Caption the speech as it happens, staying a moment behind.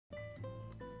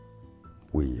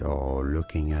we are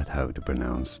looking at how to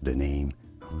pronounce the name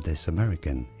of this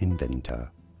American inventor.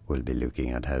 We'll be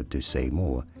looking at how to say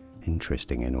more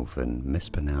interesting and often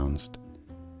mispronounced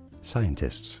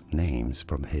scientists' names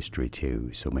from history too,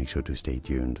 so make sure to stay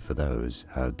tuned for those.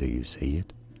 How do you say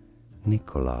it?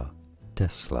 Nikola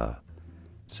Tesla.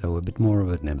 So a bit more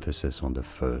of an emphasis on the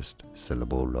first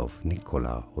syllable of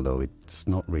Nikola, although it's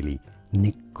not really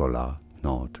Nikola,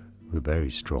 not a very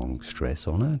strong stress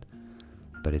on it,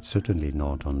 but it's certainly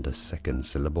not on the second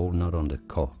syllable, not on the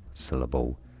ko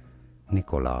syllable.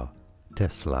 Nikola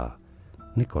Tesla,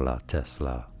 Nikola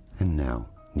Tesla. And now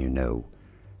you know.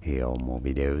 Here are more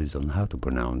videos on how to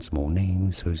pronounce more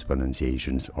names whose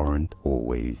pronunciations aren't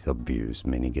always obvious.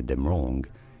 Many get them wrong.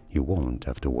 You won't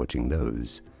after watching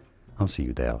those. I'll see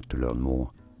you there to learn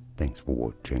more. Thanks for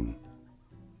watching.